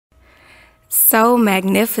So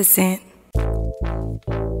magnificent.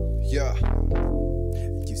 Yeah.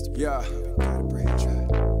 Used to be got a bread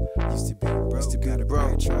try. Used to be broke. Used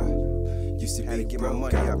to be get my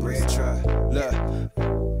money out bread try. Look.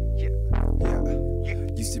 Yeah.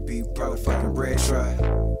 Used to be broke fucking bread try.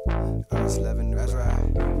 I'm just loving the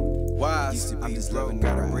ride. Why? I'm just loving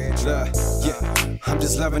got a bread try. Yeah. I'm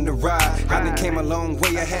just loving the ride. I done came a long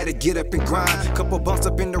way, I had to get up and grind. Couple bumps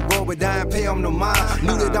up in the road, but I ain't pay them no mind.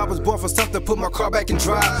 Knew that I was born for something, put my car back in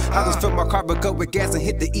drive. I just filled my car back up with gas and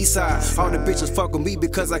hit the east side. All the bitches fuck with me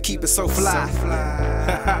because I keep it so fly.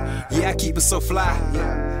 Yeah, I keep it so fly.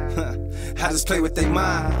 I just play with they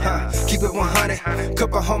mind, keep it 100.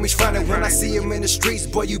 Couple homies frontin' when I see them in the streets.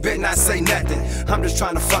 Boy, you better not say nothing. I'm just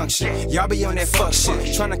trying to function. Y'all be on that fuck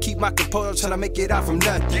shit. Trying to keep my composure, trying to make it out from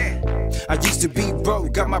nothing. I used to be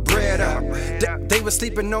broke, got my bread up. They was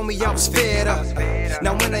sleeping on me, I was fed up.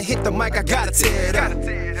 Now when I hit the mic, I gotta tear it up.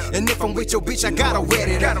 And if I'm with your bitch, I gotta wet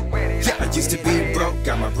it up. Yeah, I used to be broke,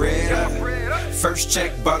 got my bread up. First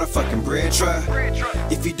check, bought a fucking bread truck.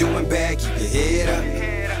 If you doing bad, keep your head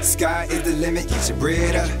up. Sky is the limit, get your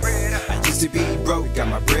bread up. I used to be broke, got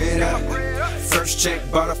my bread up. First check,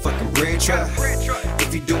 bought a fucking bread truck.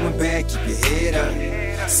 If you doing bad, keep your head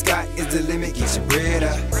up. Sky is the limit, get your bread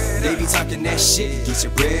up. They be talking that shit, get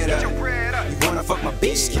your bread up. You wanna fuck my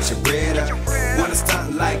bitch, get your bread up. Wanna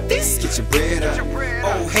stunt like this, get your bread up.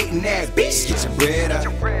 Oh, hating that bitch, get your bread up.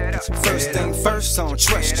 First thing first, I don't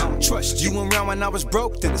trust you. You around when I was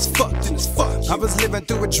broke, then it's fucked. I was living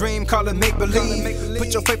through a dream, call it make-believe.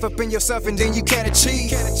 Put your faith up in yourself and then you can't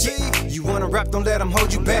achieve. You wanna rap, don't let them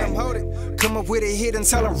hold you back. Come up with a hit and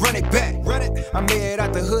tell them run it back. I made it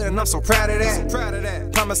out the hood and I'm so proud of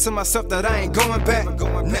that. Promise to myself that I ain't going back.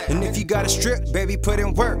 And if you got a strip, baby, put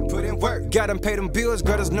in work. Gotta pay them bills,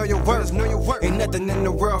 girl, just know your worth. Ain't nothing in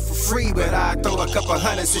the world for free, but I throw a couple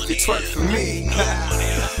hundreds if you twerk for me.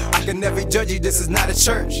 I can never judge you, this is not a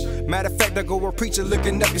church. Matter of fact, I go a preacher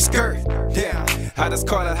looking up your skirt. Damn, I just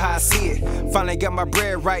call it how I see it. Finally got my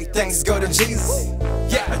bread right, thanks go to Jesus.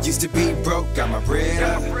 Yeah, I used to be broke, got my bread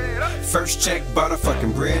up. First check, bought a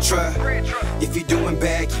fucking bread truck. If you doing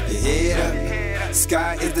bad, keep your head up.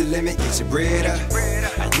 Sky is the limit, get your bread up.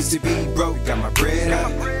 I used to be broke, got my bread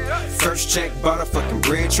up. First check, bought a fucking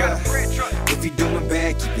bread truck. If you doing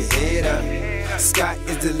bad, keep your head up. Sky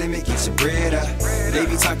is the limit, get your bread up. They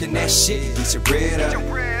be talking that shit, get your bread up.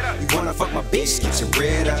 You wanna fuck my bitch, get your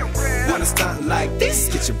bread up. Wanna stunt like this,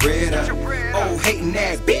 get your bread up. Oh, hating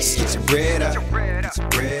that bitch, get your bread up. Get your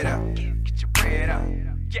bread up. Get your bread up.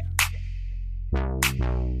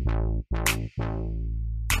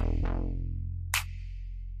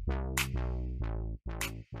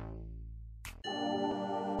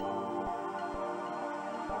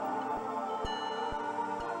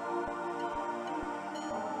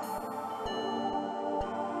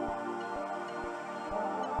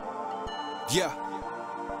 Yeah.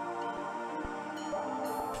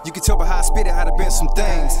 You can tell by how I spit it, how to bend some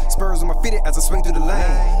things. Spurs on my fitted as I swing through the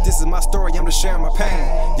lane. This is my story, I'm just sharing my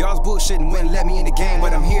pain. Y'all's bullshitting wouldn't let me in the game,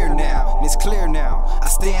 but I'm here now, and it's clear now. I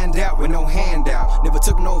stand out with no handout. Never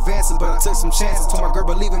took no advances, but I took some chances. Told my girl,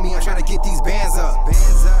 believe in me, I'm trying to get these bands up.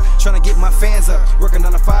 Trying to get my fans up. Working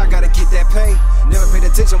on the fire, gotta get that pay. Never paid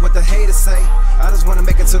attention what the haters say. I just wanna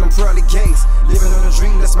make it to them pearly gates. Living on a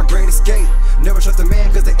dream, that's my great escape. Never trust a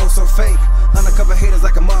man, cause they oh so fake. Undercover haters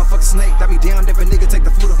like a motherfucking snake. I be down if a nigga take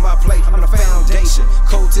the food off my plate. I'm the foundation,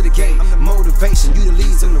 cold to the gate. I'm the motivation, you the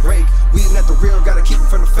leads in the rake. Weeding at the real, gotta keep them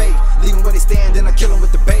from the fake. Leaving where they stand, then I kill them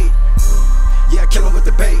with the bait. Yeah, I kill them with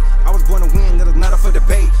the bait. I was born to win, that is not up for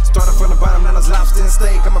debate. Started from the bottom, now it's lobster and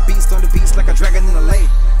steak. I'm a beast on the beast like a dragon in a lake.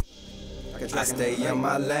 I stay in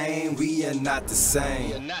my lane, we are not the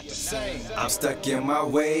same. I'm stuck in my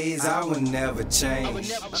ways, I will never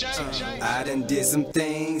change. I done did some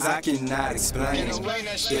things I cannot explain.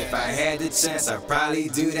 If I had the chance, I'd probably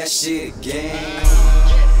do that shit again.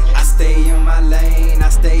 I stay in my lane, I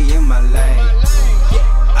stay in my lane.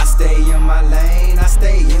 I stay in my lane, I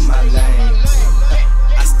stay in my lane.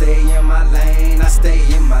 I stay in my lane, I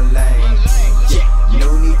stay in my lane.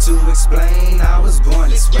 No need to explain, I was born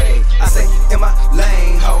this way. I stay in my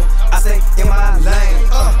lane, ho. I stay in my lane,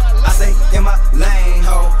 I stay in my lane,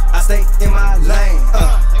 ho. I stay in my lane,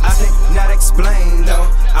 I cannot explain, though.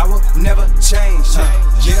 I will never change,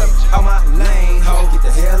 Get up out my lane, ho. Get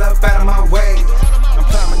the hell up out of my way. I'm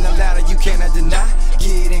climbing the ladder, you cannot deny.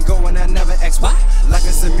 Get and go and I never ask why. Like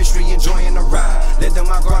it's a mystery, enjoying the ride. Let down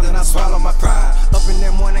my guard and I swallow my pride. Up in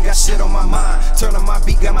that morning, got shit on my mind. Turn on my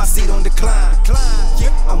beat, got my seat on decline. Yeah,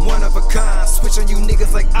 I'm one of a kind. Switch on you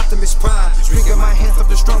niggas like Optimus Prime. Drinking my hands up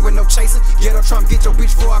the strong with no chaser. Get up, Trump, get your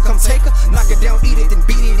bitch before I come take her. Knock it down, eat it, then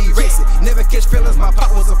beat it, erase it. Never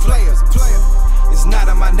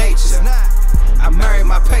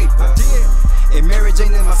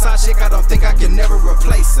chick, I don't think I can never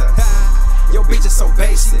replace her. Yo, bitch is so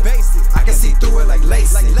basic. I can see through it like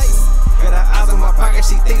lacy. Got her eyes on my pocket,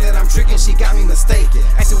 she think that I'm tricking, she got me mistaken.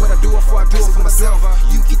 Asking what I do it for, I do it for myself.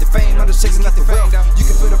 You keep the fame, I'm just chasing nothing wealth. You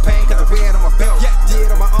can feel the pain, cause I red on my belt. Did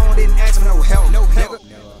it on my own, didn't ask for no help.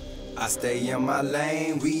 I stay in my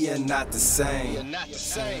lane, we are not the same.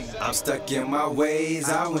 I'm stuck in my ways,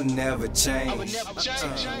 I will never change.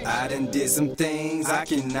 I done did some things I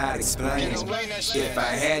cannot explain. If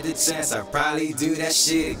I had the chance, I'd probably do that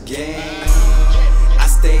shit again. I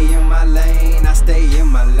stay in my lane, I stay in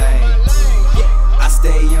my lane. I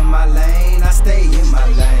stay in my lane, I stay in my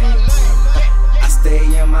lane. I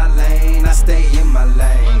stay in my lane, I stay in my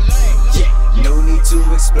lane. No need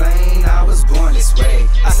to explain, I was born this way.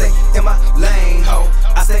 I stay in my lane, ho.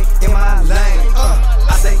 I stay in my lane,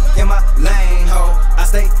 I stay in my lane, ho. I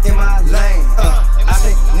stay in my lane, I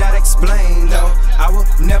stay not explain, though. I will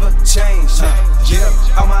never change, Get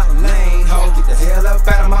up on my lane, ho. Get the hell up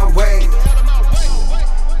out of my way.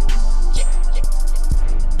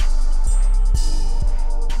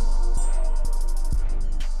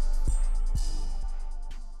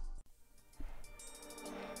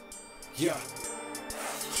 Yeah.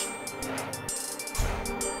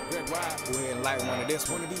 Go ahead and light one of this.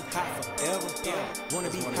 Wanna be hot forever, wanna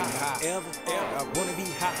be hot forever, wanna be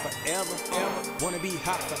hot forever, wanna be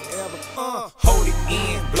hot forever. Hold it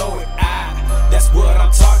in, blow it out. That's what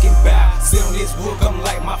I'm talking about. Sit on this wood, come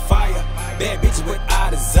light my fire. Bad bitches with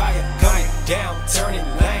I desire. Coming down, turning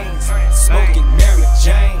lanes, smoking Mary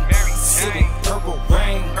Jane, sipping purple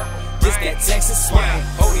rain. This that Texas swing.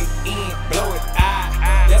 Hold it in, blow it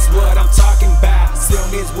out. That's what I'm talking about. Sit on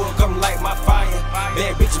this wood, come light my fire.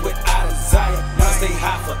 Bad bitches with I desire. Wanna stay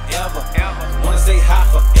hot forever. Wanna stay hot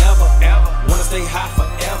forever. Wanna stay hot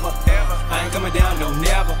forever. I ain't coming down, no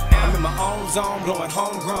never. I'm in my own zone, blowing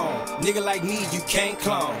homegrown. Nigga like me, you can't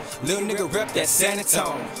clone. Little nigga rep that San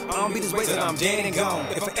Antonio. I don't be this way till I'm dead and gone.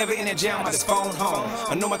 If I'm ever in a jam, I just phone home.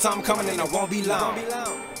 I know my time coming and I won't be long.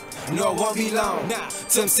 No, it won't be long.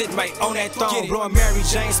 Till I'm sitting right on that throne, blowing Mary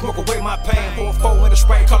Jane, smoke away my pain. 4-4 in the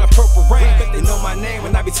spray, call it purple rain. They know my name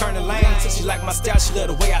when I be turning lanes. She like my style, she love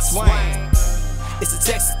the way I swing. It's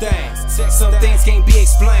a Texas thing. Some things can't be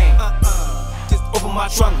explained. Just open my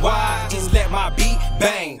trunk wide and let my beat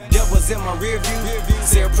bang. Devil's in my rear view.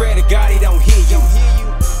 Say a prayer to God, he don't hear you.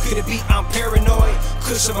 Could it be I'm paranoid?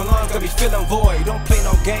 Kush of my lungs got me feeling void. Don't play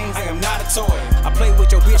no games, I am not a toy. I play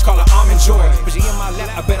with your bitch, call her almond joy. But she in my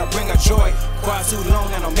lap, I better bring her joy. Quiet too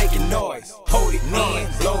long and I'm making noise. Hold it in,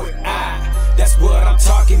 blow it out. That's what I'm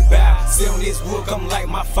talking about. Sit on this wood, come light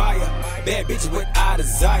my fire. Bad bitches with I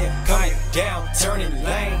desire. Coming down, turning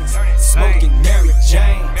lanes, smoking Mary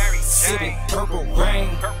Jane, sipping purple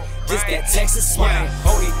rain. This that Texas swing.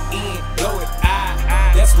 Hold it in, blow it out.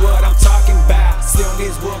 That's what I'm talking about. Sit on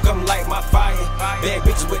this wood, come light my fire. Bad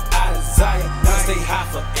bitches with I desire. Wanna stay hot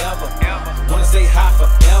forever. Wanna stay hot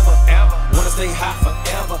forever. Wanna stay hot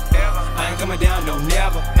forever. I ain't coming down, no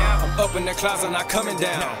never. I'm up in the clouds, I'm not coming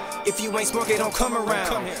down. If you ain't smoking, don't come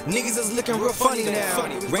around. Niggas is looking real funny now.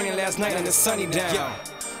 Raining last night and it's sunny down.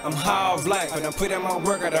 I'm high off life, and I'm putting my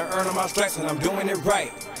work, I done earn on my stripes, and I'm doing it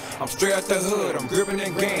right. I'm straight out the hood, I'm gripping the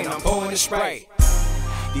grain, I'm pouring the Sprite.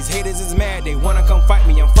 These haters is mad, they wanna come fight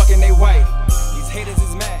me, I'm fucking they wife. These haters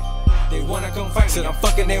is mad, they wanna come fight me, I'm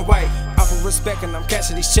fucking they wife. Out for respect and I'm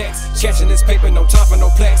cashing these checks. Catching this paper, no time for no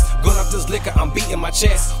plex. Going up this liquor, I'm beating my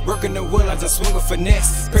chest. Working the will, I just swing with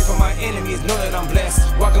finesse. Pray for my enemies, know that I'm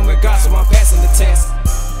blessed. Walking with God, so I'm passing the test.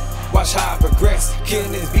 Watch how I progress,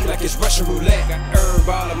 killing this beat like it's Russian roulette. Got herb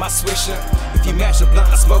all in my swisher. If you match the blunt,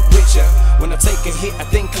 I smoke with ya. When I take a hit, I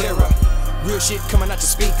think clearer. Real shit coming out your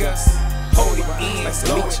speakers. Hold it in,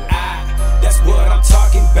 blow it out. That's what I'm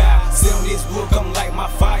talking about. Sit on this wood, come light my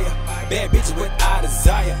fire. Bad bitches with I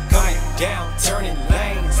desire. Coming down, turning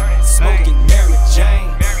lanes, smoking Mary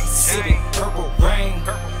Jane, sipping purple rain.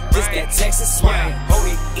 This that Texas swing. Hold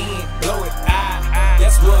it in, blow it out.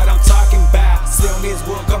 That's what I'm talking about. Sit on this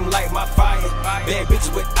wood, come light my fire. Bad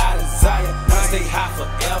bitches with I desire. Wanna stay hot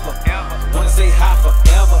forever. Wanna stay hot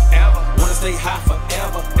forever. Wanna stay hot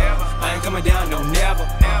forever. I ain't coming down, no never.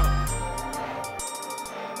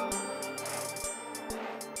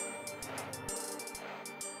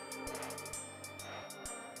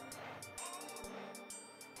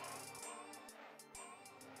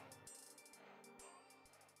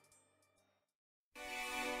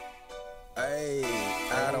 Hey,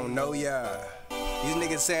 I don't know ya. These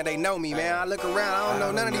niggas saying they know me, man. I look around, I don't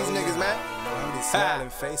know none of these niggas, man. These smiling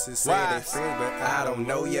faces say they friends, but I don't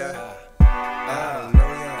know ya. I don't know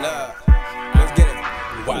ya. Look, let's get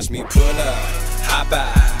it. Watch me pull up, hop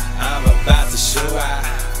out. I'm about to show out.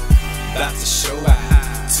 About to show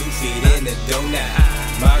out. 2 feet in the donut.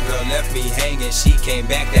 My girl left me hanging, she came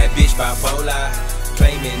back, that bitch bipolar.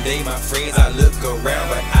 Claiming they my friends, I look around,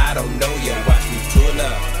 but I don't know ya. Watch me pull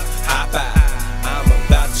up, hop out, I'm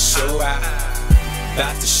about to show out.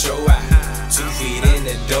 About to show out, 2 feet in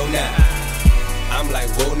the donut. I'm like,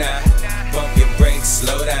 whoa now, pump your brakes,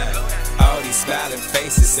 slow down. All these smiling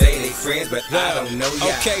faces say they friends, but I don't know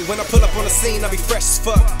ya. Okay, when I pull up on the scene, I be fresh as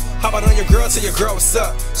fuck. Hop out on your girl, tell your girl what's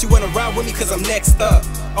up. She wanna ride with me cause I'm next up.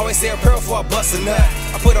 Always say a pearl before I bust a nut.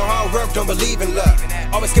 I put on hard work, don't believe in luck.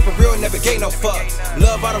 Always keep it real, never gave no fuck.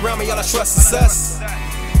 Love all around me, y'all I trust is us.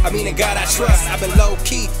 I mean in God I trust. I've been low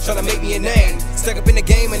key, tryna make me a name. Stuck up in the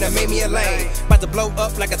game and that made me a lane. About to blow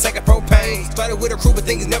up like a tank of propane. Started with a crew but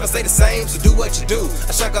things never stay the same. So do what you do,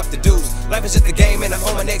 I shock up the dudes. Life is just a game and I'm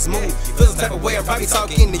on my next move. Feel some type of way, I'm probably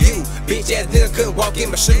talking to you. Bitch ass nigga couldn't walk in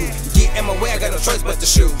my shoes. Get in my way, I got no choice but to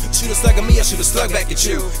shoot. Shoot a slug at me, I shoot a slug back at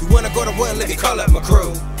you. You wanna go to one, let me call up my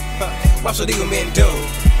crew. Watch what these men do.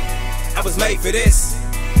 I was made for this,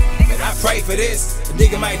 but I pray for this. A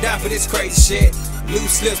nigga might die for this crazy shit.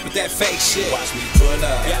 Loose lips with that fake shit. Watch me pull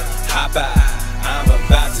up, hop out, I'm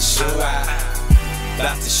about to show out.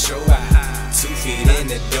 About to show out, 2 feet in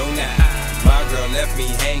the donut. My girl left me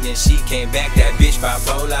hanging, she came back, that bitch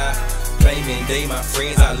bipolar. Claiming they my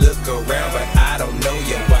friends, I look around, but I don't know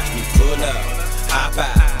ya. Watch me pull up, hop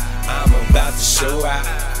out, I'm about to show out.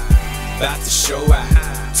 About to show out,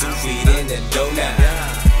 2 feet in the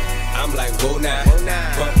donut. I'm like, whoa now,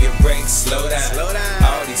 pump your brakes, slow down.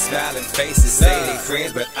 All these smiling faces say they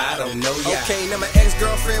friends, but I don't know ya. Okay, now my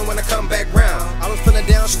ex-girlfriend when I come back round. I was feeling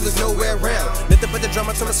down, she was nowhere around. Nothing but the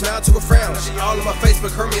drama turn a smile to a frown. She all on my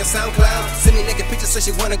Facebook, heard me on SoundCloud. Send me naked pictures, say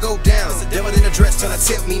she wanna go down. The devil in a dress tryna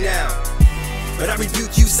tempt me now. But I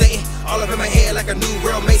rebuke you, Satan, all up in my head like a new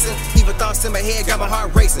world mason. Evil thoughts in my head got my heart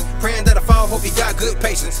racing. Praying that I fall, hope you got good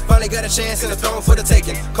patience. Finally got a chance in the throne for the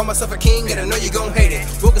taking. Call myself a king and I know you gon' hate it.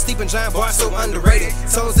 Woke a sleeping giant, boy, so underrated.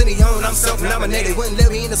 Songs in the own, I'm self-nominated. Wouldn't let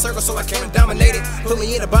me in the circle, so I came dominated. Put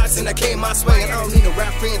me in a box and I came my swinging. I don't need no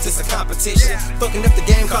rap friends, it's a competition. Fucking up the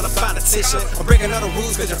game, call a politician. I'm breaking all the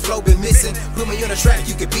rules cause your flow been missing. Put me on the track,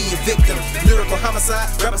 you could be a victim. Lyrical homicide,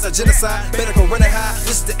 rapicide genocide. Better go running high,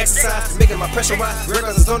 this is the exercise. Making my pressure rise,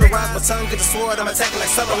 records is on the rise. My tongue get the sword, I'm attacking like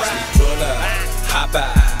samurai. Pull up, hop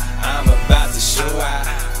out, I'm about to show out.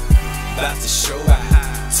 About to show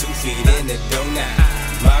out, 2 feet in the donut.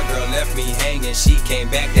 My girl left me hanging, she came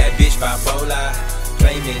back, that bitch bipolar.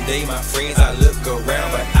 Claiming they my friends, I look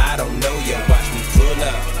around, but I don't know ya. Watch me pull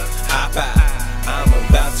up, hop out, I'm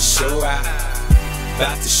about to show out.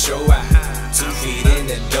 About to show out, 2 feet in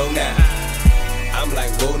the donut. I'm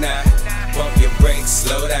like, whoa now, pump your brakes,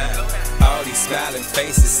 slow down. All these smiling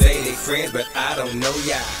faces say they friends, but I don't know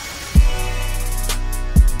ya.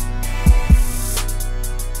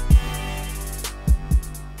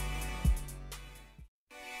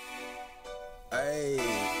 Hey,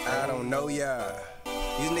 I don't know ya.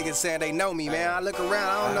 These niggas saying they know me, man. I look around,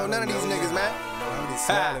 I don't know none of these niggas, man. All these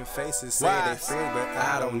smiling faces say they friends, but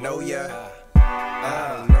I don't know ya.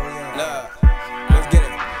 I don't know ya. Look, let's get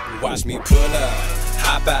it. Watch me pull up,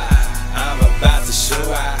 hop out, I'm about to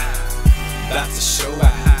show out. About to show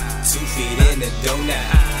out, 2 feet in the donut.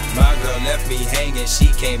 My girl left me hanging, she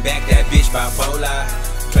came back, that bitch bipolar.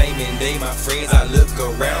 Claiming they my friends, I look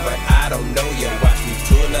around, but I don't know ya. Watch me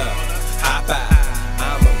pull up, hop out,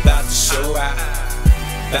 I'm about to show out.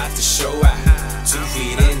 About to show out, 2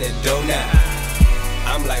 feet in the donut.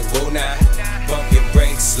 I'm like, whoa now, pump your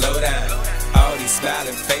brakes, slow down. All these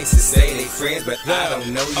smiling faces say they friends, but I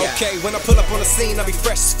don't know ya. Okay, when I pull up on the scene, I be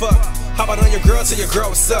fresh as fuck. Hop out on your girl, tell your girl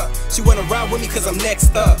what's up. She wanna ride with me cause I'm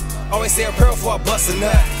next up. Always say a pearl before I bust a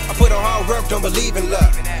nut. I put on hard work, don't believe in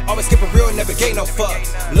luck. Always keep it real, never gave no fuck.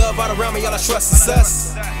 Love all around me, y'all I trust is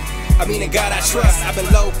us. I mean in God I trust. I've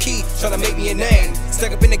been low key, tryna make me a name.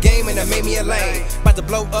 Stuck up in the game and that made me a lane. About to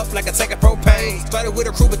blow up like a tank of propane. Started with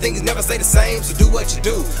a crew but things never stay the same. So do what you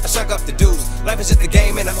do, I shock up the dudes. Life is just a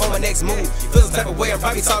game and I'm on my next move. Feel some type of way, I'm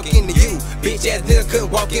probably talking to you. Bitch ass nigga couldn't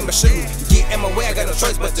walk in my shoes. Get in my way, I got no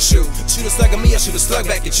choice but to shoot. Shoot a slug at me, I shoot a slug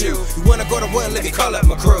back at you. You wanna go to one, let me call up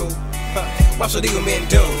my crew. Watch what these men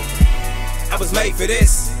do. I was made for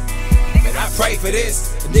this, and I pray for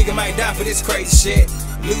this. A nigga might die for this crazy shit.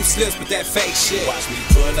 Loose lips with that fake shit. Watch me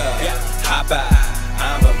pull up, hop out,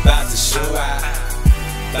 I'm about to show out.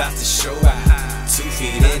 About to show out, 2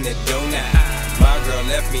 feet in the donut. My girl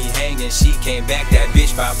left me hanging, she came back, that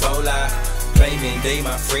bitch bipolar. Claiming they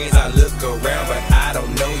my friends, I look around, but I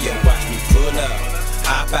don't know ya. Watch me pull up,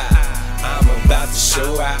 hop out, I'm about to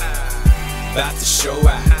show out. About to show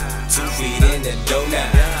out, 2 feet in the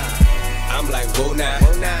donut. I'm like, whoa now,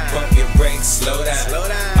 pump your brakes, slow down.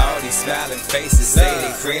 All these these smiling faces say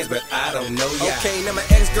they friends, but I don't know ya. Okay, now my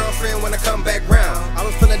ex-girlfriend wanna come back round. I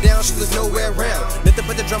was feeling down, she was nowhere around. Nothing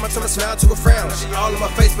but the drama turned a smile to a frown. She all on my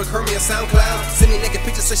Facebook, heard me on SoundCloud. Send me naked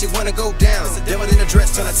pictures, so she wanna go down. The devil in a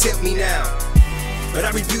dress tryna tempt me now. But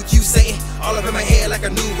I rebuke you, Satan, all up in my head like a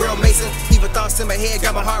new world mason. Evil thoughts in my head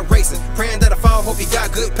got my heart racing. Praying that I fall, hope you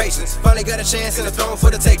got good patience. Finally got a chance and a throne for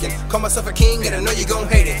the taking. Call myself a king and I know you gon'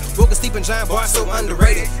 hate it. Woke a sleeping giant, boy, so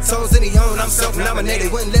underrated. Songs in the own, I'm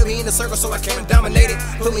self-nominated. Wouldn't let me in the circle, so I came dominated.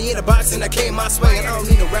 Put me in a box and I came my swinging. I don't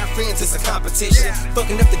need no rap friends, it's a competition.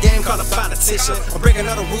 Fucking up the game, call a politician. I'm breaking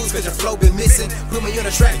all the rules cause your flow been missing. Put me on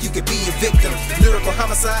the track, you could be a victim. Lyrical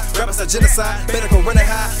homicide, rappers are genocide. Better go running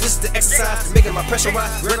high, this is the exercise. Making my pressure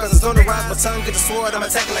rise. Records is on the rise, my tongue get the sword, I'm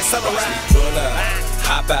attacking like samurai. Pull up,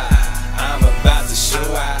 hop out, I'm about to show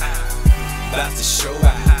out. About to show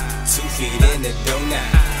out, 2 feet in the dough now.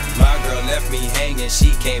 My girl left me hanging,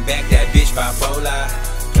 she came back, that bitch bipolar.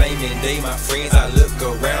 Claiming they my friends, I look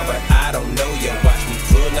around, but I don't know ya. Watch me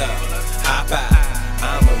pull up, hop out,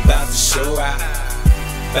 I'm about to show out.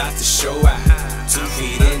 About to show out, 2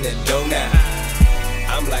 feet in the dough now.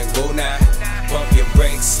 I'm like, whoa now, pump your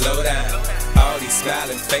brakes, slow down. All these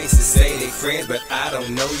smiling faces say they friends, but I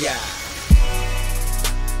don't know ya.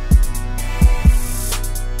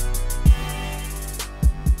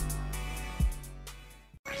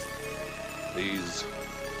 These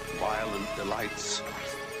violent delights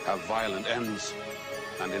have violent ends,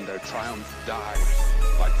 and in their triumph die,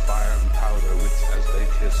 like fire and powder, which as they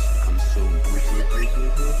kiss consume.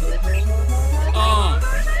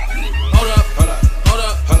 Hold up.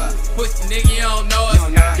 Pussy nigga, you don't know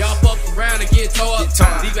us. Y'all fuck around and get tore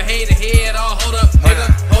up. Leave a hater head all hold up, nigga.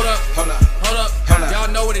 Hold up. Y'all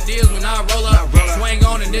know what it is when I roll up. Swing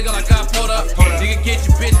on a nigga like I pulled up. Nigga get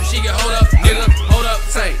your bitch when she get hold up, nigga. Hold up.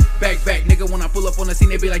 Say, back, nigga. When I pull up on the scene,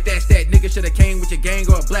 they be like, that's that. Nigga shoulda came with your gang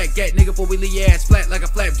or a black gat. Nigga, before we leave your ass flat like a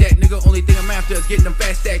flapjack. Nigga, only thing I'm after is getting them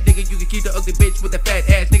fast stack. Nigga, you can keep the ugly bitch with the fat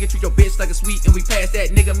ass. Nigga, treat your bitch like a sweet and we pass that.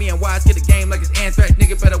 Nigga, me and Wise get the game like it's anthrax.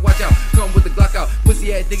 Nigga, better watch out. Come with the Glock out.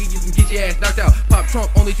 Pussy ass nigga, you can get your ass knocked out. Pop Trump,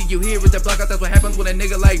 only thing you hear is that block out. That's what happens when a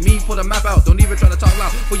nigga like me pull the map out. Don't even try to talk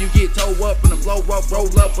loud when you get toe up when the blow up, roll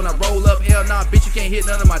up when I roll up. Hell nah, bitch, you can't hit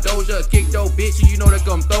none of my doja. Kick though, bitch, and you know that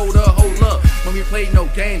come throw the whole up. When we play no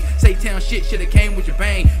game, say town shit, shoulda came with your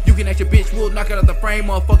bang. You can ask your bitch, we'll knock it out the frame.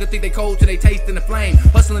 Motherfucker think they cold till they taste in the flame.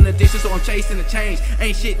 Hustling the dishes, so I'm chasing the change.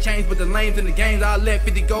 Ain't shit changed but the lanes in the games. I let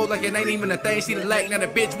 50 go like it ain't even a thing. See the lack, now the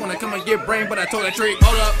bitch wanna come and get brain, but I told that trick.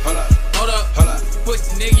 Hold up.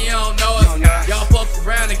 Pussy nigga, you don't know us. Y'all fuck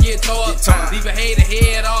around and get tore up. Leave a hater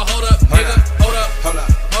head all hold up, nigga. Hold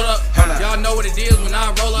up. Y'all know what it is when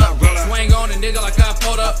I roll up. Swing on a nigga like I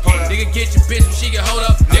pulled up. Nigga get your bitch when she get hold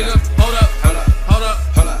up, nigga. Hold up. Nigga.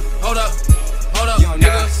 Hold up.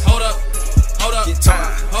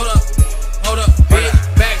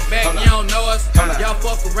 Bitch, back, you don't know us. Y'all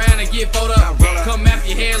fuck around and get pulled up. Come after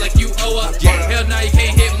your head like you owe us. Hell nah, you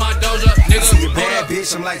can't hit my doja, nigga. See a bad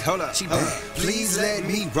bitch, I'm like, hold up. Please let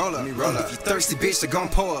me roll up. If you thirsty bitch, they gon'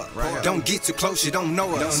 pour up. Don't get too close, you don't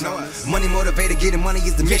know us. Money motivated, getting money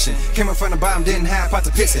is the mission. Came in from the bottom, didn't have pot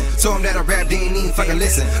to pissing. Told him that I rap, didn't even fucking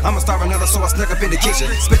listen. I'ma start another, so I snuck up in the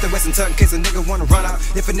kitchen. Spit the western tuck in case a nigga wanna run up.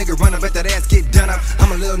 If a nigga run up, bet that ass get done up.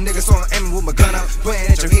 I'm a little nigga, so I'm aiming with my gun up.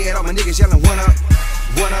 Pointing at your head, all my niggas yelling one up.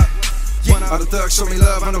 All the thugs show me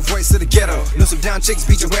love, I'm the voice of the ghetto. Know some down chicks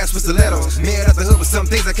beat your ass with stilettos. Mad at the hood with some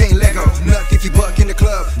things I can't let go. Nuck if you buck in the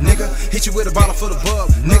club, nigga. Hit you with a bottle full of bub,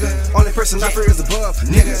 nigga. Only person I fear is above,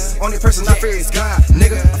 nigga. Only person I fear is God,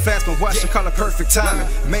 nugga. I fast but watch and call it perfect timing.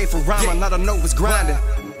 Made for rhyming, all I know is grinding.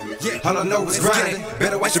 All I know is grinding.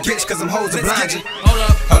 Better watch your bitch cause I'm hoes to blind you. Hold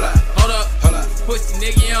up. Pussy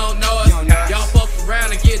nigga, you don't know us. Y'all fuck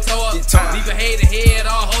around and get tore up. Leave a hater head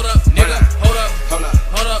all hold up, nigga. Hold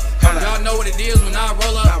up. Y'all know what it is when I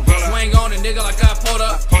roll up. Swing on a nigga like I pulled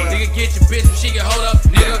up. Nigga get your bitch when she get hold up,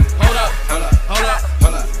 nigga. Hold up.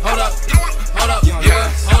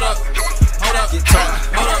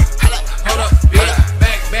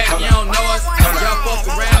 Back, you don't know us. Y'all fuck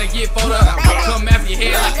around and get pulled up. Come after your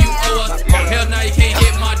head like you owe us. Hell nah, you can't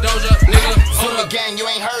hit my doja, nigga. Hold up. Gang, you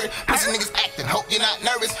ain't heard. Pussy niggas acting, hope you're not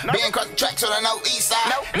nervous. Being across the tracks on the northeast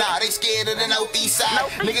side. Nah, they scared of the northeast side.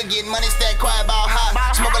 Nigga getting money, stack quiet, ball high.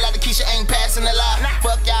 Smoke a lot of Keisha, ain't passing the lie.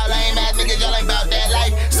 Fuck y'all lame ass niggas, y'all ain't bout that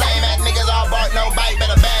life. Same ass niggas, all bark, no bite,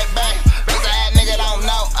 better back. Pussy ass nigga don't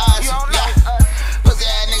know us. Pussy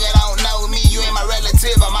ass nigga don't know me. You ain't my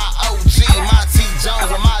relative, I'm my OG, my T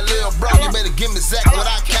Jones, or my little bro. You better give me exactly what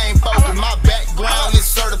I came for. Cause my background is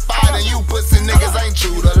certified, and you pussy niggas ain't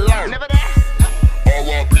true to learn.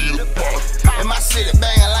 In my city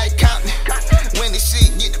banging like Compton. When the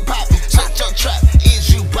shit get to poppin', shut your trap.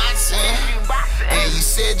 Is you box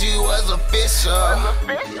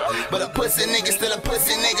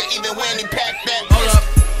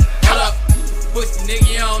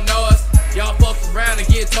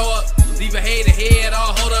get tore up. Leave a hater head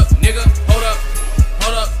all hold up, nigga, hold up,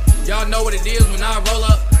 hold up. Y'all know what it is when I roll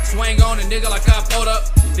up. Swing on a nigga like I pulled up.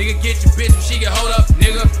 Nigga get your bitch when she get hold up,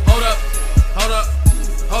 nigga, hold up, hold up,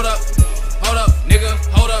 hold up, hold up, nigga,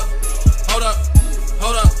 hold up, hold up,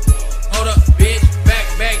 hold up, hold up, bitch.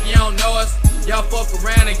 Back, you don't know us. Y'all fuck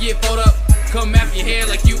around and get pulled up. Come after your head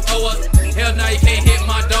like you owe us. Hell nah, you can't hit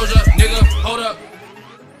my doja, nigga, hold up.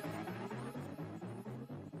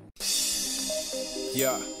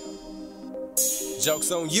 Yeah.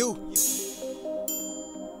 Joke's on you.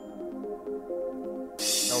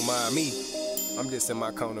 Don't mind me. I'm just in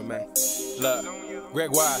my corner, man. Look,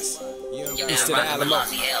 Greg Wise. East to the Alamo.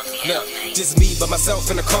 Look, just me by myself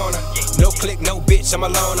in the corner. No click, no bitch, I'm a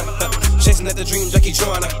loner. Chasing at the dreams like he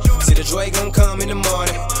Joanna. See the joy gon' come in the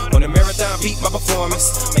morning. On the marathon, beat my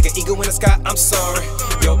performance. Make an eagle in the sky, I'm sorry.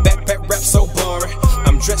 Yo, backpack rap so boring.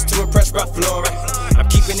 I'm dressed to impress Ralph Lauren. I'm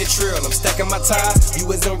keeping it trill, I'm stacking my ties.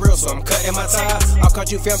 You isn't real, so I'm cutting my ties. I'll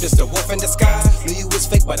caught you fam, just a wolf in disguise. Knew you was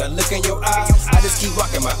fake, but I look in your eyes. I just keep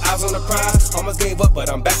rocking my eyes on the prize. Almost gave up,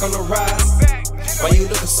 but I'm back on the rise. Why you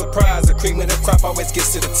looking surprised? The cream of the crop always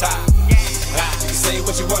gets to the top. You say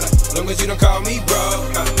what you wanna, long as you don't call me bro.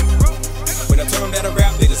 When I told them that I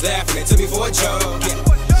rap, they just laugh and they took me for a joke.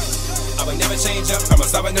 I would never change up,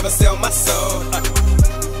 promise I would never sell my soul.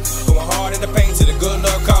 Going hard in the paint till the good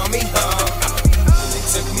Lord call me home. They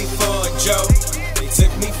took me for a joke. They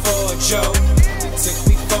took me for a joke. They took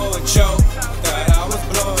me for a joke. Thought I was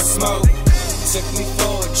blowing smoke. They took me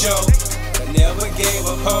for a joke. I never gave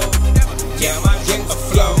up hope. Yeah, my drink a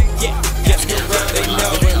flow. Yeah, yes, get around, they know.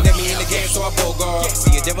 They wouldn't let me in the game, so I bogart.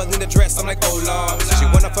 See a devil in the dress, I'm like, oh Lord. She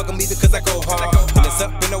wanna fuck with me because I go hard. When it's up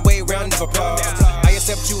in the way, round never pause. I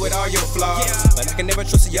accept you with all your flaws, but I can never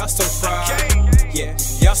trust you, y'all so fraud. Yeah,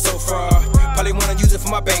 y'all so fraud. Probably wanna use it for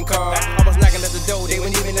my bank card. I was knocking at the door, they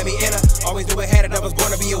wouldn't even let me enter. Always knew I had it, I was born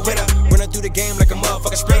to be a winner. Running through the game like a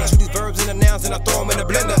motherfucking sprinter. Shoot these verbs and the nouns and I throw them in the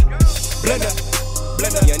blender. Blender.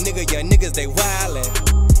 Young niggas, they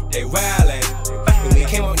wildin'. They wildin'. When we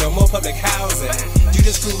came up, no more public housing. You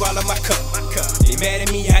just screw all of my cup. They mad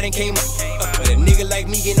at me, I done came up. But a nigga like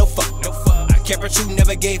me get no fuck. I kept it true,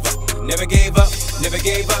 never gave up. Never gave up, never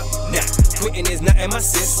gave up. Nah, quitting is not in my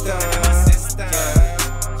system.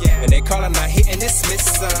 And they callin' not hitting this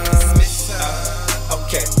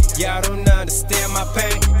okay, y'all don't understand my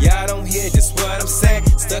pain. Y'all don't hear just what I'm saying.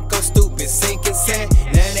 Stuck on stupid, sinking sand.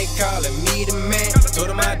 Now they calling me the man. Told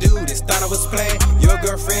them I do this, thought I was playing. Your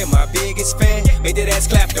girlfriend, my biggest fan. Made that ass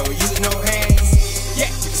clap, don't use no hands. Yeah,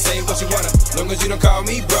 you can say what you wanna, long as you don't call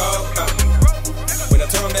me bro. When I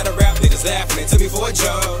told them that I rap, they just laugh and they took me for a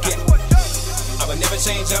joke. I would never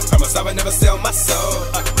change up, promise I would never sell my soul.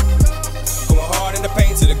 Going hard in the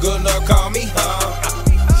paint till the good Lord call me home.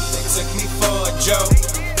 They took me for a joke.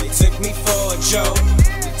 They took me for a joke.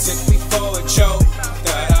 They took me for a joke.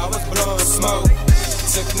 Thought I was blowing smoke. They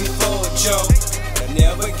took me for a joke. I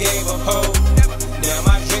never gave up hope. Now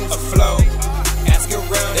my drink a flow. Ask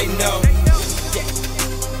around, they know.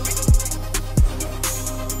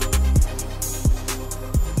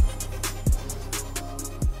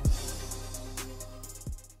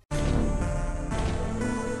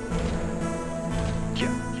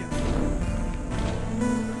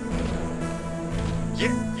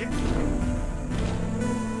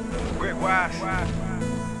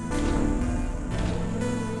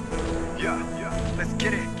 Let's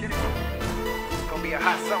get it. It's gonna be a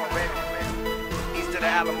hot song, baby. East to the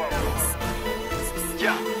Alamo.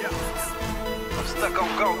 Yeah. I'm stuck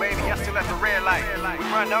on go, baby. Y'all still at the red light. We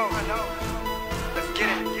run over. Let's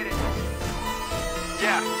get it.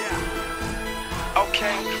 Yeah.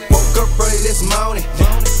 Okay. Woke up early this morning.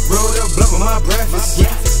 Rolled up blunt with my breakfast.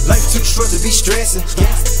 Life too short to be stressing.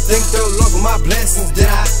 Thank the Lord for my blessings. Then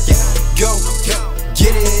I go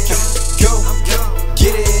get it. Go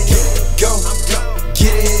get it. Go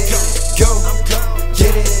get it. Go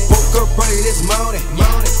get it. Woke up early this morning.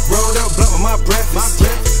 Rolled up blunt with my breakfast.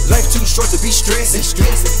 Life too short to be stressing.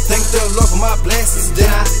 Thank the Lord for my blessings. Then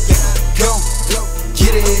I go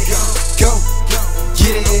get it. Go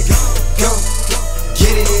get it. Go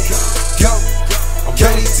get it. Go.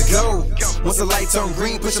 Ready to go. Once the lights on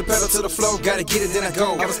green, push the pedal to the floor. Gotta get it, then I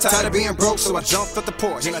go. I was tired of being broke, so I jumped off the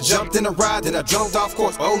porch. Then I jumped in a ride, then I jumped off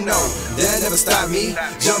course. Oh no, that never stopped me.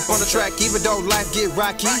 Jump on the track, even though life get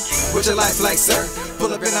rocky. What's your life like, sir? Pull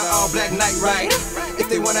up in an all-black night rider. If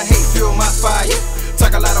they wanna hate, fuel my fire.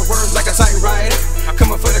 Talk a lot of words like a typewriter.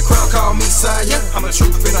 Coming for the crown, call me sire. I'm a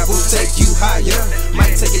truth and I will take you higher.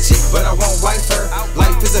 Might take a chick, but I won't wife her.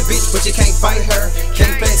 Life is a bitch, but you can't fight her.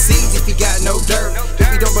 Can't plant seeds if you got no dirt. If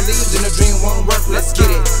you don't believe, then the dream won't work. Let's get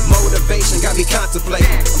it. Motivation got me contemplating.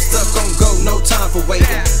 I'm stuck on go, no time for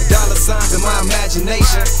waiting.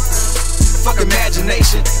 imagination. Fuck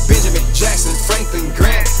imagination. Benjamin Jackson, Franklin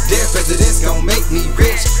Grant, their presidents gon' make me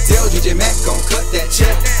rich. Tell DJ Mac gon' cut that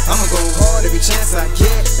check. I'ma go hard every chance I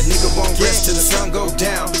get. A nigga won't rest till the sun go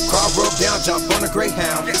down. Car broke down, jump on a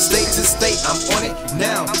Greyhound. State to state, I'm on it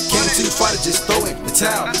now. Came too far to just throw in the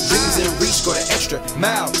towel. Dreams in reach, go the extra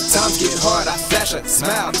mile. Times get hard, I flash a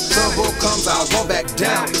smile. Trouble comes, I won't back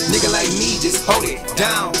down. Nigga like me, just hold it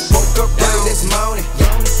down. Woke up early this morning,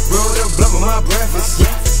 rolled up blunt with my breakfast.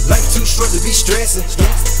 Life too short to be stressing.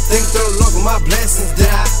 Thank the Lord for my blessings.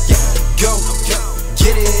 That I go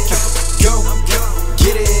get it, go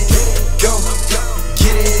get it, go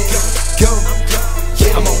get it, go.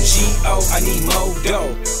 I'm on G.O., I need more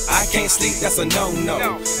dough. I can't sleep, that's a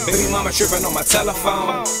no-no. Baby mama tripping on my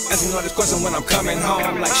telephone, asking all this question when I'm coming home.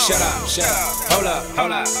 I'm like, shut up,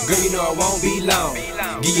 hold up. Girl, you know I won't be long.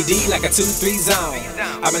 Give you D like a 2-3 zone.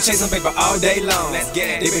 I've been chasing paper all day long.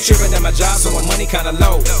 They been tripping at my job, so my money kinda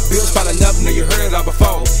low. Bills piling up, know you heard it all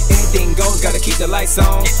before. Anything goes, gotta keep the lights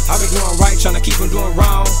on. I've been doing right, trying to keep them doing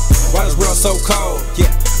wrong. Why this world so cold?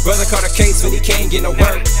 Yeah. Brother caught a case, but he can't get no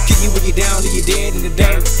work. Kick you when you down, leave you dead in the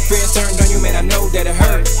dirt. Friends turned on you, man, I know that it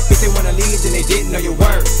hurt. If they wanna leave, then they didn't know your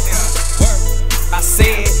worth. I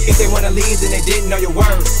said, if they wanna leave, then they didn't know your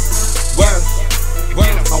worth.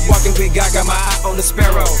 I'm walking with God, got my eye on the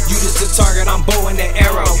sparrow. You just the target, I'm bow and the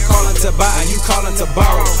arrow. Calling to buy, you calling to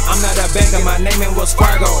borrow. I'm not a banker, my name ain't Wells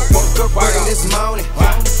Fargo. Woke up early this morning,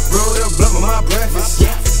 rolled up blunt with my breakfast.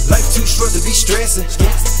 Life too short to be stressing.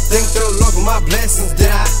 Thank the Lord for my blessings.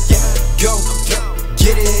 That I go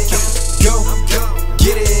get it, go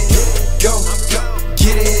get it, go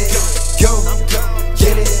get it, go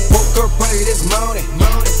get it. Woke up early this morning,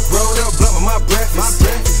 rolled up blunt with my breakfast.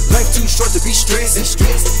 Life too short to be stressing.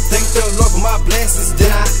 Thank the Lord for my blessings.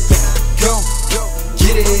 That I go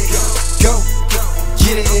get it, go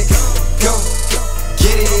get it, go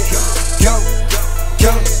get it, go.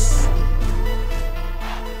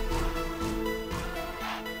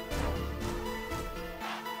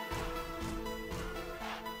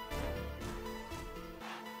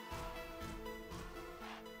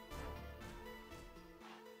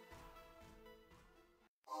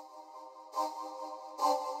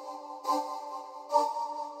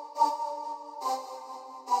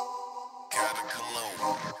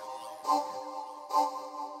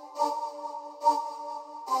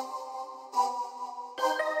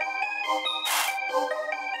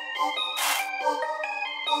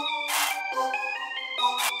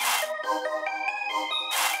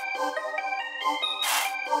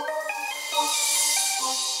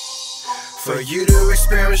 For you to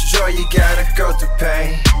experience joy, you gotta go through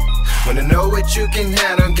pain. Wanna know what you can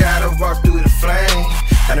handle, gotta walk through the flame.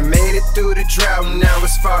 I done made it through the drought, now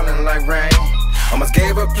it's falling like rain. Almost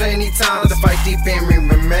gave up plenty times, the fight deep in me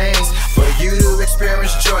remains. For you to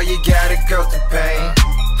experience joy, you gotta go through pain.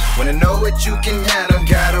 Wanna know what you can handle,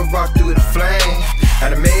 gotta walk through the flame. I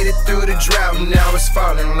done made it through the drought, now it's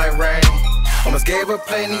falling like rain. Almost gave up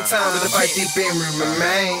plenty times, but the fight deep in me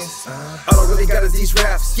remains. All I really got is these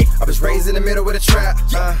raps. I was raised in the middle with a trap.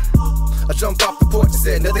 I jumped off the porch and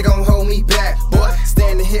said nothing gon' hold me back. Boy,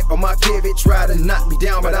 standing here on my pivot, try to knock me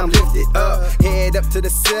down, but I'm lifted up. Head up to the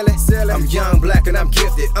ceiling. I'm young, black, and I'm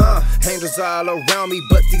gifted. Angels all around me,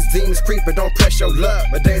 but these demons creeping, don't press your luck.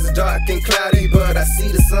 My days are dark and cloudy, but I see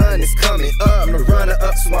the sun is coming up. I'm a runner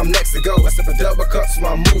up, so I'm next to go. I sip a double cup, so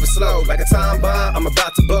I'm moving slow. Like a time bomb, I'm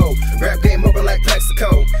about to blow. Rap game open like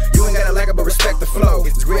Plexico. You ain't gotta like it, but respect the flow.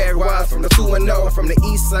 It's Greg Wise from the 2-0. I'm from the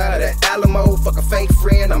east side of Alamo. Fuck a fake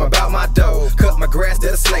friend, I'm about my dough. Cut my grass,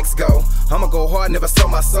 there the snakes go. I'ma go hard, never sell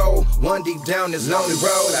my soul. One deep down this lonely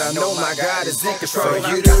road, I know my God is in control. For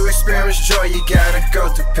you to experience joy, you gotta go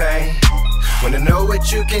through pain. Wanna know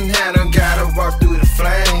what you can handle, gotta walk through the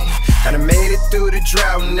flame. I done made it through the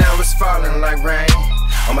drought, now it's falling like rain.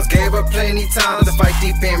 Almost gave up plenty times, the fight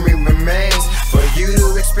deep in me remains. For you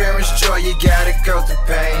to experience joy, you gotta go through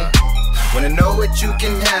pain. Wanna know what you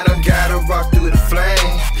can handle, gotta walk through the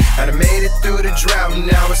flame. I done made it through the drought,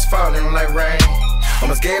 now it's falling like rain.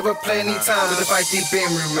 Almost gave up plenty times, but the fight deep in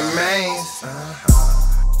me remains.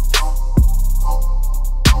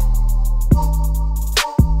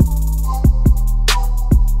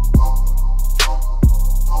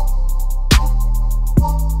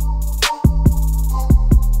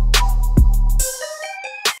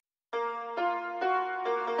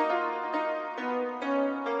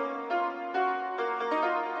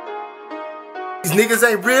 These niggas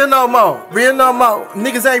ain't real no more, real no more.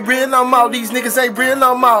 Niggas ain't real no more. These niggas ain't real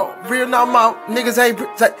no more, real no more. Niggas ain't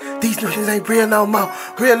these niggas ain't real no more,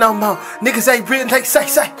 real no more. Niggas ain't real. Like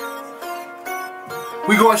say.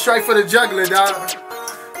 We going straight for the juggler, dog.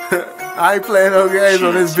 I ain't playing no games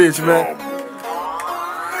on this bitch, man.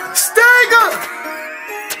 Stagger!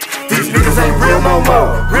 These niggas ain't real no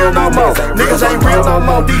more, real no more. Niggas ain't real no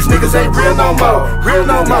more. These niggas ain't real no more, real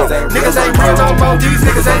no more. Niggas ain't real no more. These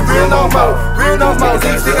niggas ain't real no more, real no more.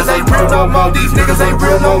 These niggas ain't real no more. These niggas ain't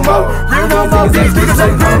real no more, real no more. These niggas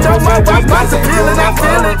ain't real no more. I'm about to peel and I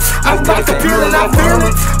feel it. I'm about to peel and I feel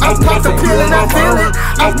it. I'm about to peel and I feel it.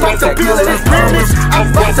 I'm about to peel and it's realness.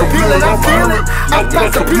 I'm about to peel and I feel it. I'm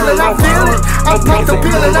about to peel and I feel it. I'm about to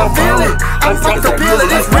peel and I feel it. I'm about to peel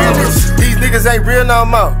and it's realness. These niggas ain't real no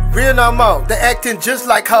more. Real no more, they acting just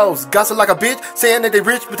like hoes. Gossip like a bitch, saying that they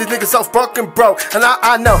rich, but this nigga so fucking broke. And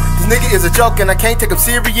I know, this nigga is a joke and I can't take him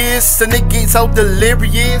serious. So nigga get so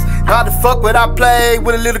delirious. How the fuck would I play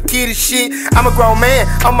with a little kid and shit? I'm a grown man,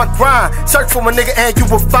 on my grind. Search for my nigga and you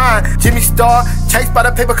will find J.Starr, chased by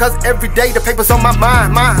the paper cause every day the paper's on my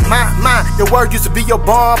mind. Your word used to be your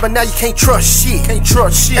bomb, but now you can't trust shit.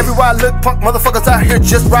 Everywhere I look, punk motherfuckers out here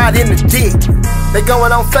just riding the dick. They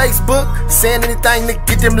going on Facebook, saying anything to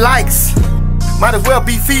get them likes. Might as well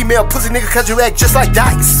be female, pussy nigga, cause you act just like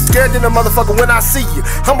dykes. Scared than a motherfucker when I see you.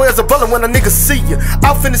 Humble as a bullet when a nigga see you.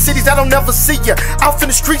 Off in the cities, I don't never see you. Off in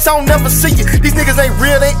the streets, I don't never see you. These niggas ain't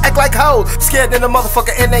real, they act like hoes. Scared than a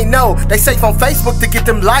motherfucker and they know. They safe on Facebook to get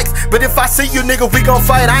them likes. But if I see you, nigga, we gon'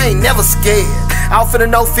 fight, I ain't never scared. Out for the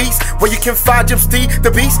no feast, where you can find Jim Steve, the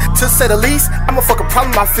beast, to say the least. I'm a fucking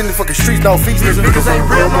problem, I'm feeling fucking streets, no feast. These niggas ain't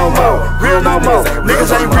real no more, real no more.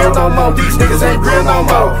 Niggas ain't real no more, these niggas ain't real no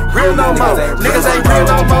more, real no more. Niggas ain't real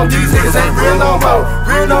no more, these niggas ain't real no more,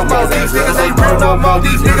 real no more. These niggas ain't real no more,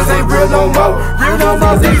 these niggas ain't real no more, real no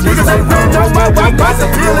more. These niggas ain't real no more. I'm about to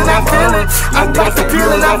peel and I feel it. I'm about to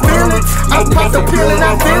peel and I feel it. I'm about to peel and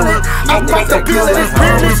I feel it. I'm about to peel and it's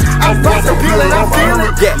realness. I'm about to peel and I feel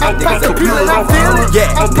it. I'm about to peel and I feel it.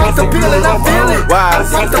 I'm about to peel and I feel it. I'm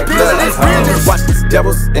about to peel and it's realness. Watch these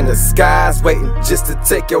devils in the skies waiting just to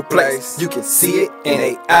take your place. You can see it in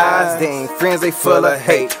their eyes. They ain't friends, they full of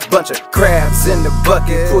hate. Bunch of crabs in the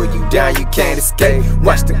bucket, pull you down, you can't escape.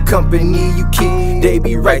 Watch the company you keep, they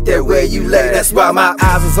be right there where you lay. That's why my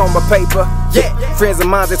eyes is on my paper. Yeah, friends of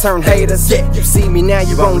mine, they turn haters. Yeah, you see me now,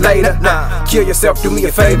 you won't later. Nah, kill yourself, do me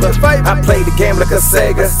a favor. I play the game like a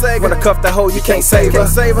Sega. When I cuff the hoe, you can't save her.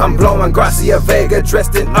 I'm blowing Gracia Vega,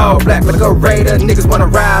 dressed in all black like a Raider. Niggas wanna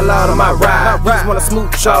ride out on my ride. Niggas wanna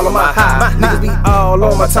smooch all on my high. Niggas be all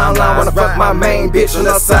on my timeline, wanna fuck my main bitch on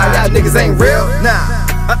the side. Y'all niggas ain't real. Nah.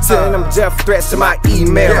 Sending them death threats to my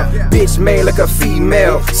email. Bitch made like a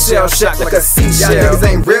female, shell shocked like a seashell. Y'all niggas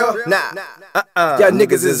ain't real? Nah. Y'all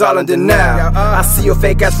niggas is all in denial. I see your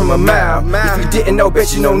fake ass from a mile. If you didn't know,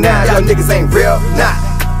 bet you know now. Y'all niggas ain't real? Nah.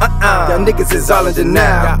 Y'all niggas is all in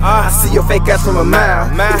denial. I see your fake ass from a mile.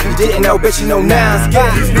 If you didn't know, bet you know now.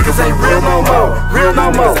 These niggas ain't real no more, real no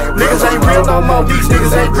more. Niggas ain't real no more. These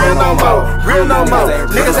niggas ain't real no more, real no more.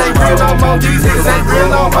 Niggas ain't real no more. These niggas ain't real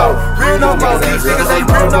no more, real no more. These niggas ain't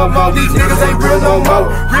real no more. These niggas ain't real no more,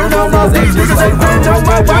 real no more. These niggas ain't real no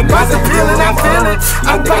more. I'm about to peel and I feel it.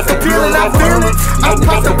 I'm about to peel and I feel it. I'm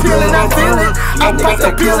about to peel and I feel it. I'm about to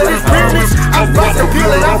peel and it's realness. I'm about to peel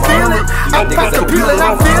and I feel it. I'm about to peel and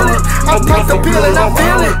I feel it. I'm about to peel and I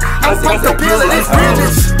feel it. I'm about to peel and it's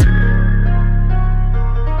realness.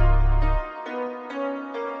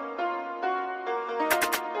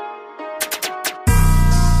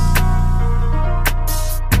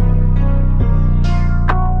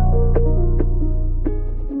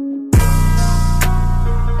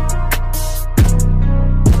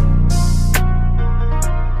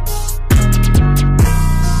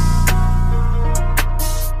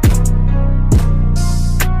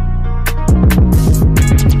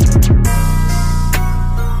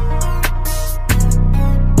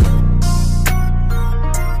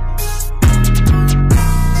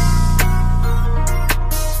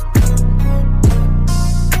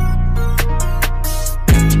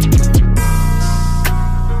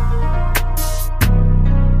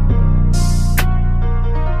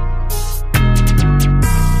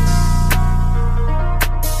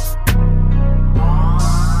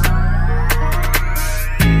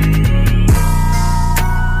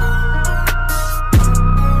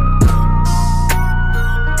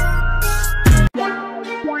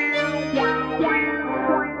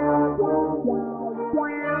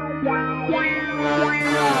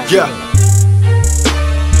 Yeah,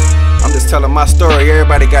 I'm just telling my story,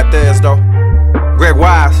 everybody got theirs though. Greg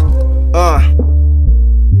Wise,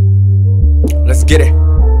 let's get it.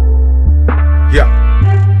 Yeah.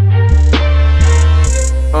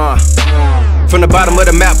 From the bottom of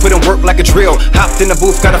the map, put in work like a drill. Hopped in the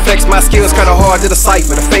booth, gotta flex my skills. Kinda hard to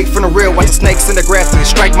decipher the fake from the real. Watch the snakes in the grass till they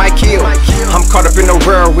strike my kill. I'm caught up in the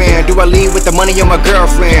whirlwind. Do I lead with the money on my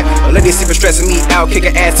girlfriend? A lady see for stressing me out, kick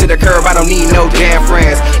her ass to the curb. I don't need no damn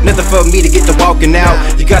friends. Nothing for me to get to walking out.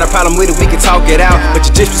 You got a problem with it, we can talk it out. But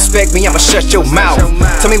you disrespect me, I'ma shut your mouth.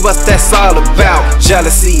 Tell me what's that's all about.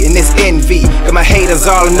 Jealousy and this envy, got my haters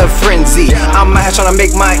all in a frenzy. I'm out here trying to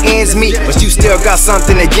make my ends meet, but you still got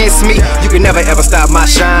something against me. You can never ever stop my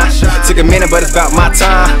shine. Took a minute, but it's about my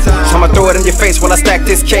time. So I'ma throw it in your face while I stack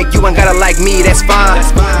this cake. You ain't gotta like me, that's fine.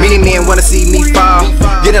 Many men wanna see me fall.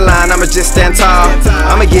 Get in line, I'ma just stand tall.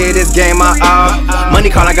 I'ma give this game my all.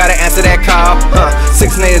 Money call, I gotta answer that call.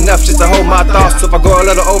 6 ain't enough just to hold my thoughts. So if I go a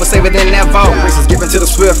little over, save it in that vault. Race is given to the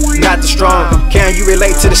swift, not the strong. Can you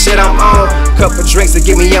relate to the shit I'm on? Couple drinks to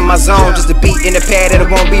get me in my zone. Just a beat in the pad, it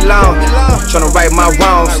won't be long. Tryna right my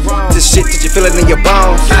wrongs. This shit that you feel it in your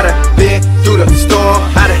bones. I done been through the storm.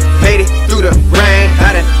 I done made it through the rain.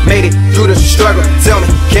 I done made it through the struggle. Tell me,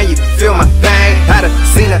 can you feel my pain? I done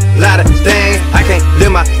seen a lot of things. I can't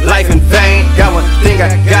live my life in vain. Got one thing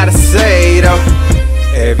I gotta say though.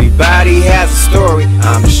 Everybody has a story,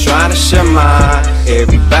 I'm just trying to share mine.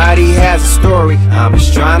 Everybody has a story, I'm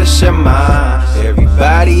just trying to share mine.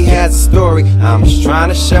 Everybody has a story, I'm just trying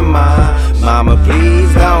to share mine. Mama,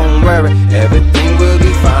 please don't worry, everything will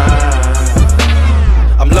be fine.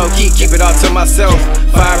 I'm low-key, keep it all to myself.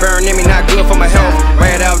 Fire burn in me, not good for my health.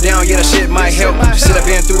 Write it out down, yeah, that shit might help. Shit I've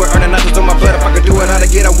been through it, earning nothing on my blood. If I could do it, I'd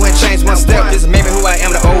get, I wouldn't change one step. This is maybe who I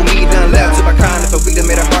am, the old me done left. Took my kindness for weed that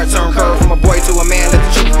made a heart turn cold. From a boy to a man, let the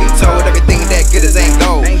truth be told. Everything that good is ain't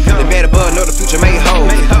gold. The man above know the future may hold.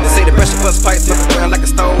 They say the pressure bust pipes, look around like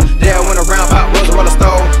a stove. Dad went around, pop was a roller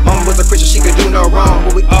stove. Mama was a Christian, she could do no wrong.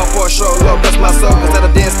 But we all for sure, Lord bless my soul. Cause I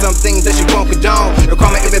done did some things that you won't condone. Don't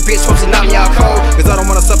call me every bitch, hopes to knock me out cold. Cause I don't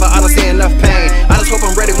wanna suffer, I don't see enough pain. I just hope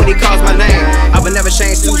I'm ready when he calls my name. I would never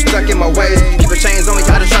change, too stuck in my ways. People chains on me,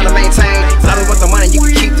 I just trying to maintain. I don't want the money, you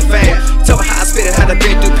can keep the fame. Tell me how I spit it, how I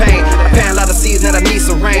been through pain. I pay a lot of seeds and I need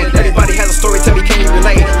some rain. Everybody has a story, tell me can you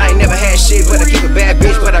relate? I ain't never had shit, but I keep a bad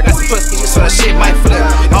bitch. But I got some pussy, so that shit might flip.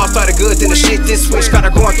 All started good, then the shit just switch.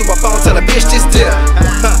 Kinda going through my phone, tell a bitch just dip.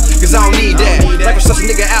 Cause I don't need that. Like I'm such a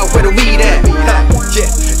nigga out, where the weed at?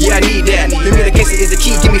 Yeah, I need that. Communication is the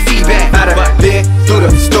key, give me feedback. I done been through the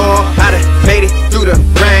storm, I done made it through the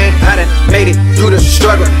rain. I done made it through the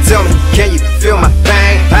struggle. Tell me, can you feel my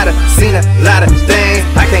pain? I done seen a lot of things.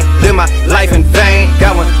 I can't live my life in vain.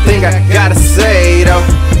 Got one thing I gotta say though.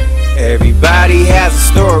 Everybody has a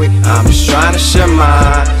story, I'm just trying to share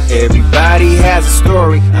mine. Everybody has a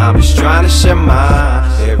story, I'm just trying to share mine.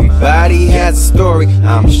 Everybody has a story,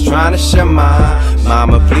 I'm just trying to share mine.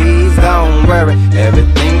 Mama, please